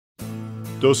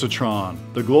Dosatron,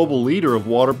 the global leader of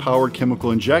water-powered chemical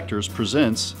injectors,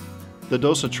 presents the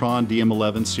Dosatron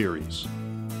DM11 series.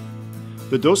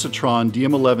 The Dosatron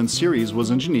DM11 series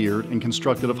was engineered and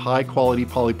constructed of high-quality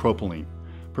polypropylene,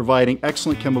 providing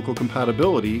excellent chemical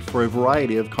compatibility for a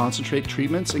variety of concentrate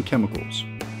treatments and chemicals.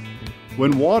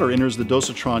 When water enters the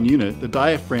Dosatron unit, the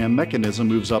diaphragm mechanism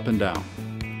moves up and down.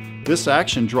 This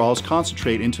action draws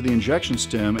concentrate into the injection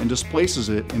stem and displaces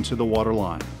it into the water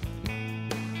line.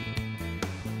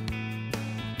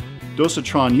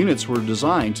 Dosatron units were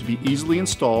designed to be easily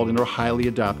installed and are highly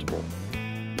adaptable.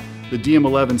 The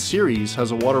DM11 series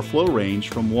has a water flow range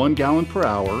from 1 gallon per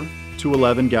hour to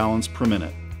 11 gallons per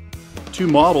minute. Two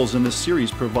models in this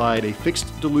series provide a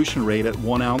fixed dilution rate at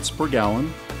 1 ounce per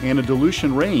gallon and a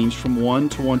dilution range from 1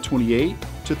 to 128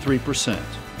 to 3%.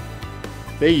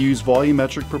 They use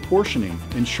volumetric proportioning,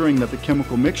 ensuring that the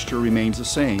chemical mixture remains the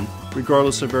same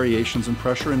regardless of variations in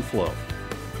pressure and flow.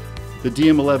 The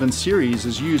DM11 series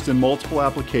is used in multiple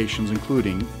applications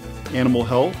including animal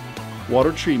health,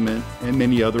 water treatment, and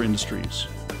many other industries.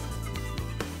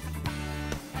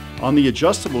 On the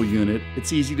adjustable unit,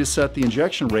 it's easy to set the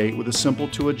injection rate with a simple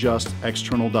to adjust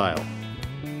external dial.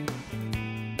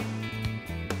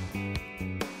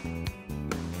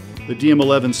 The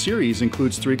DM11 series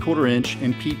includes 3/4 inch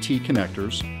and PT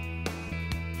connectors,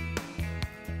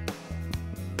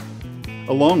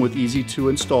 along with easy to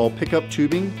install pickup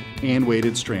tubing and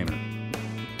weighted strainer.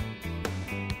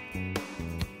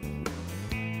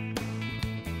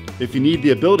 If you need the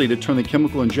ability to turn the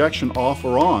chemical injection off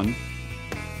or on,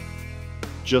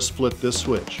 just flip this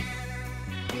switch.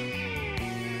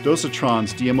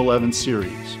 Dosatron's DM11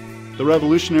 series, the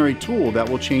revolutionary tool that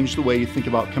will change the way you think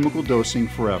about chemical dosing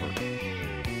forever.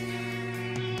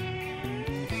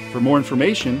 For more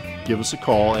information, give us a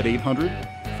call at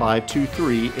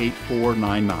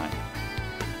 800-523-8499.